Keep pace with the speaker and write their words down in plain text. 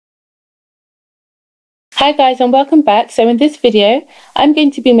Hi guys and welcome back. So in this video I'm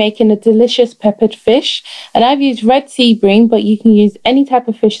going to be making a delicious peppered fish, and I've used red sea bream, but you can use any type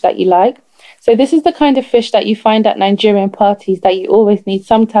of fish that you like. So this is the kind of fish that you find at Nigerian parties that you always need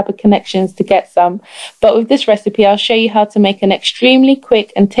some type of connections to get some. But with this recipe I'll show you how to make an extremely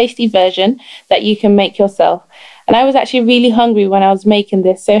quick and tasty version that you can make yourself. And I was actually really hungry when I was making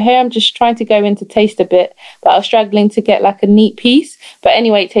this, so here I'm just trying to go in to taste a bit, but I was struggling to get like a neat piece. But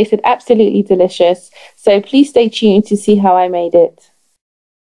anyway, it tasted absolutely delicious, so please stay tuned to see how I made it.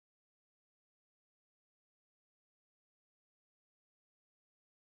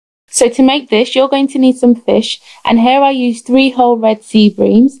 So to make this, you're going to need some fish, and here I used 3 whole red sea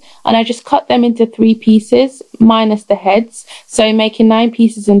breams, and I just cut them into 3 pieces, minus the heads, so making 9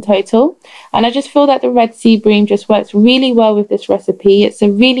 pieces in total. And I just feel that the red sea bream just works really well with this recipe. It's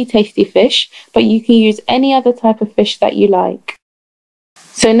a really tasty fish, but you can use any other type of fish that you like.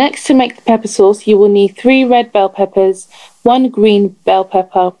 So next, to make the pepper sauce, you will need 3 red bell peppers, 1 green bell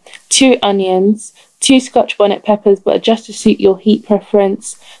pepper, 2 onions, 2 Scotch bonnet peppers, but just to suit your heat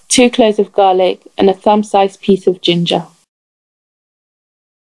preference, 2 cloves of garlic, and a thumb-sized piece of ginger.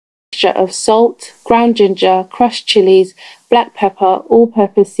 Mixture of salt, ground ginger, crushed chilies, black pepper,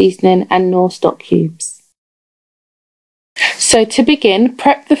 all-purpose seasoning, and Knorr stock cubes. So to begin,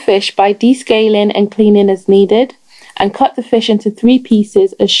 prep the fish by descaling and cleaning as needed, and cut the fish into 3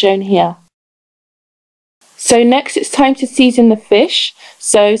 pieces as shown here. So next it's time to season the fish.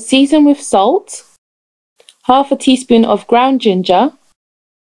 So season with salt, half a teaspoon of ground ginger,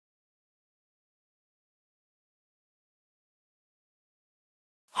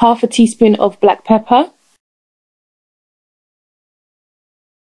 half a teaspoon of black pepper,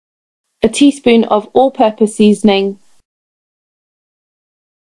 a teaspoon of all-purpose seasoning,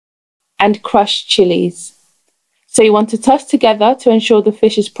 and crushed chilies. So you want to toss together to ensure the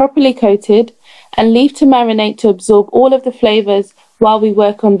fish is properly coated, and leave to marinate to absorb all of the flavours while we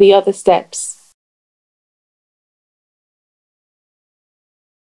work on the other steps.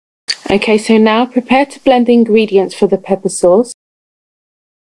 Okay, so now prepare to blend the ingredients for the pepper sauce.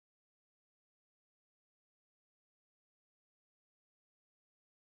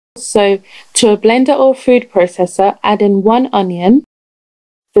 So to a blender or food processor, add in 1 onion,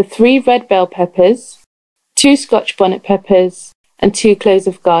 the 3 red bell peppers, 2 Scotch bonnet peppers, and 2 cloves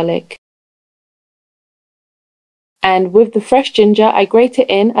of garlic. And with the fresh ginger, I grate it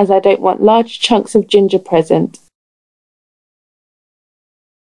in as I don't want large chunks of ginger present.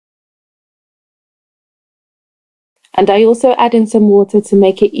 And I also add in some water to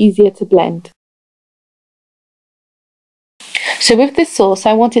make it easier to blend. So with this sauce,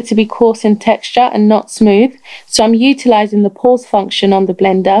 I want it to be coarse in texture and not smooth, so I'm utilising the pause function on the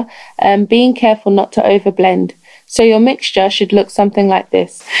blender, being careful not to overblend. So your mixture should look something like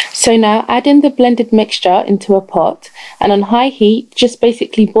this. So now add in the blended mixture into a pot, and on high heat just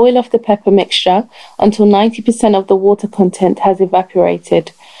basically boil off the pepper mixture until 90% of the water content has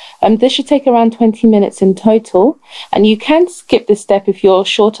evaporated. This should take around 20 minutes in total, and you can skip this step if you're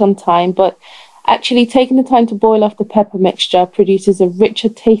short on time, but actually taking the time to boil off the pepper mixture produces a richer,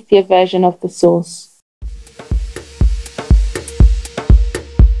 tastier version of the sauce.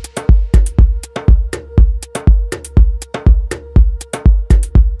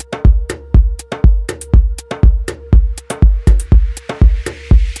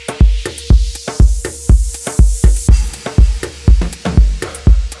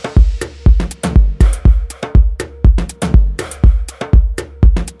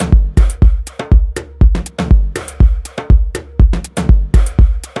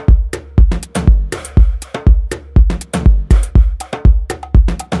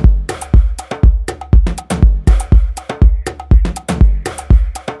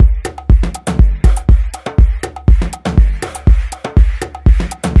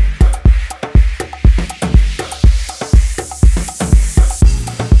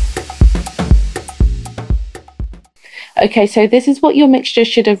 Okay, so this is what your mixture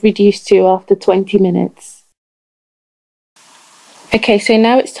should have reduced to after 20 minutes. Okay, so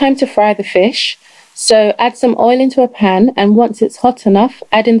now it's time to fry the fish. So add some oil into a pan, and once it's hot enough,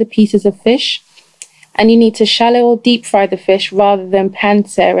 add in the pieces of fish. And you need to shallow or deep fry the fish rather than pan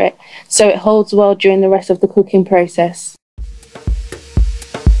sear it, so it holds well during the rest of the cooking process.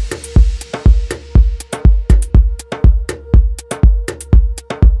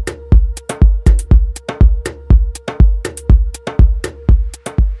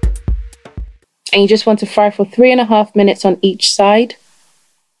 And you just want to fry for 3.5 minutes on each side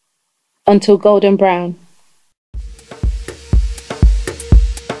until golden brown.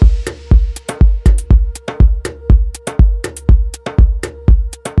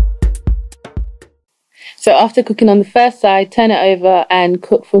 So after cooking on the first side, turn it over and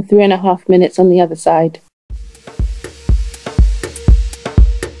cook for 3.5 minutes on the other side.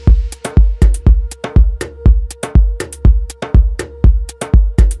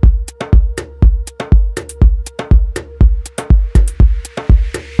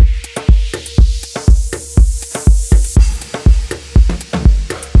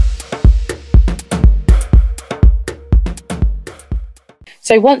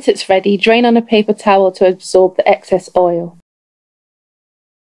 So once it's ready, drain on a paper towel to absorb the excess oil.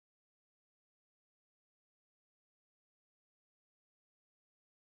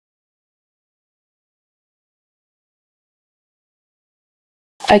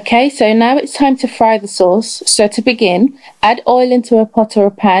 Okay, so now it's time to fry the sauce. So to begin, add oil into a pot or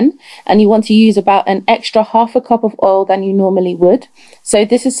a pan, and you want to use about an extra 1/2 cup of oil than you normally would. So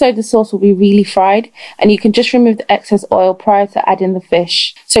this is so the sauce will be really fried, and you can just remove the excess oil prior to adding the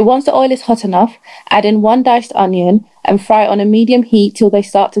fish. So once the oil is hot enough, add in 1 diced onion and fry it on a medium heat till they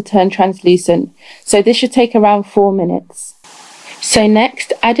start to turn translucent. So this should take around 4 minutes. So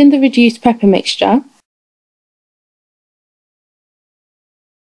next, add in the reduced pepper mixture.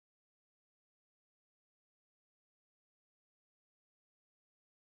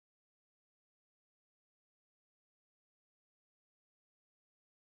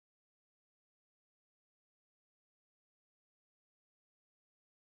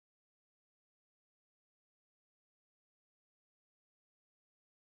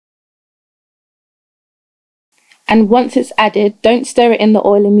 And once it's added, don't stir it in the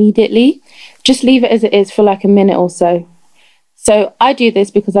oil immediately. Just leave it as it is for like a minute or so. So I do this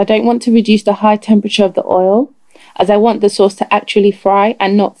because I don't want to reduce the high temperature of the oil, as I want the sauce to actually fry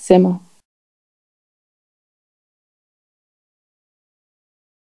and not simmer.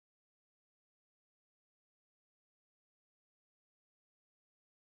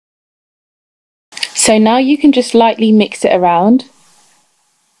 So now you can just lightly mix it around.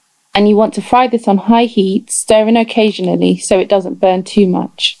 And you want to fry this on high heat, stirring occasionally so it doesn't burn too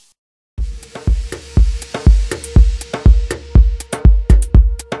much.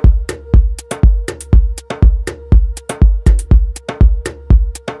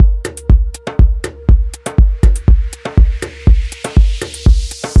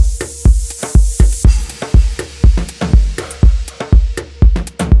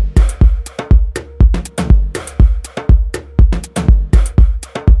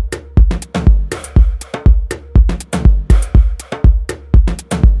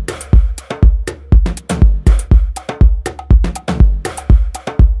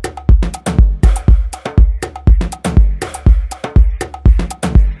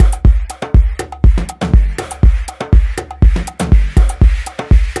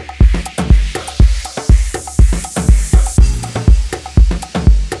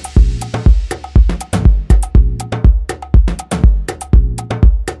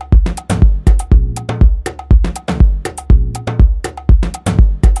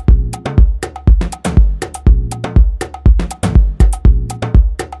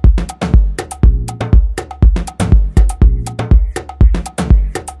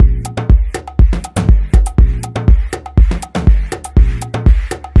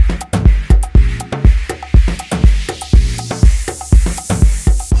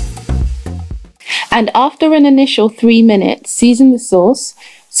 And after an initial 3 minutes, season the sauce.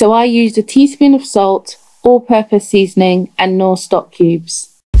 So I used a teaspoon of salt, all-purpose seasoning, and Knorr stock cubes.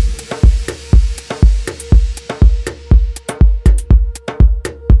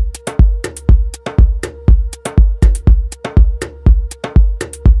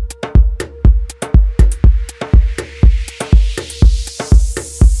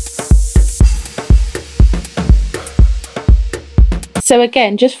 So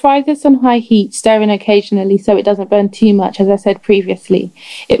again, just fry this on high heat, stirring occasionally so it doesn't burn too much, as I said previously.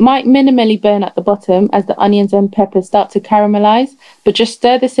 It might minimally burn at the bottom as the onions and peppers start to caramelize, but just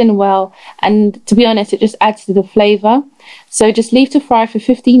stir this in well, and to be honest, it just adds to the flavour. So just leave to fry for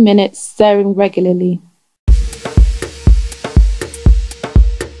 15 minutes, stirring regularly.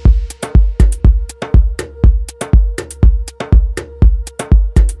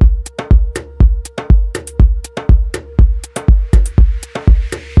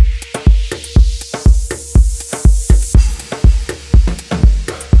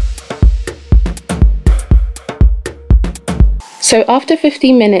 So after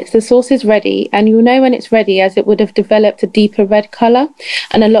 15 minutes, the sauce is ready, and you'll know when it's ready as it would have developed a deeper red colour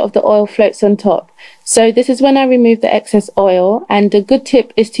and a lot of the oil floats on top. So this is when I remove the excess oil, and a good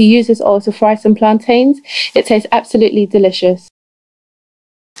tip is to use this oil to fry some plantains. It tastes absolutely delicious.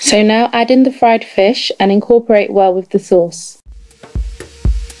 So now add in the fried fish and incorporate well with the sauce.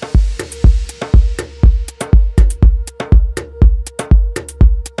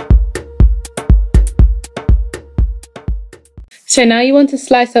 So now you want to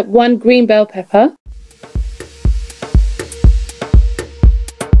slice up 1 green bell pepper.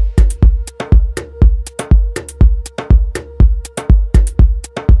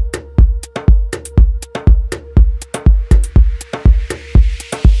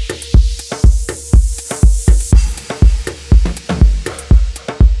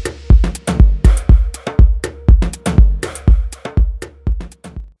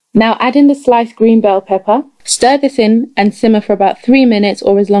 Now add in the sliced green bell pepper. Stir this in and simmer for about 3 minutes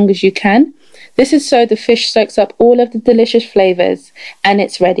or as long as you can. This is so the fish soaks up all of the delicious flavours and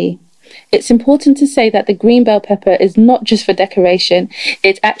it's ready. It's important to say that the green bell pepper is not just for decoration.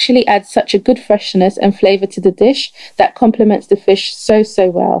 It actually adds such a good freshness and flavour to the dish that complements the fish so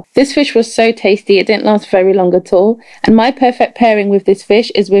well. This fish was so tasty, it didn't last very long at all. And my perfect pairing with this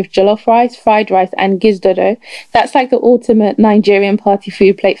fish is with jollof rice, fried rice and gizdodo. That's like the ultimate Nigerian party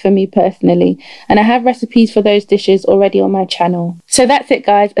food plate for me personally. And I have recipes for those dishes already on my channel. So that's it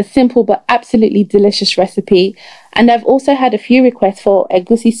guys, a simple but absolutely delicious recipe. And I've also had a few requests for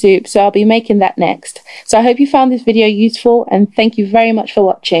egusi soup, so I'll be making that next. So I hope you found this video useful and thank you very much for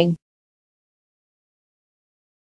watching.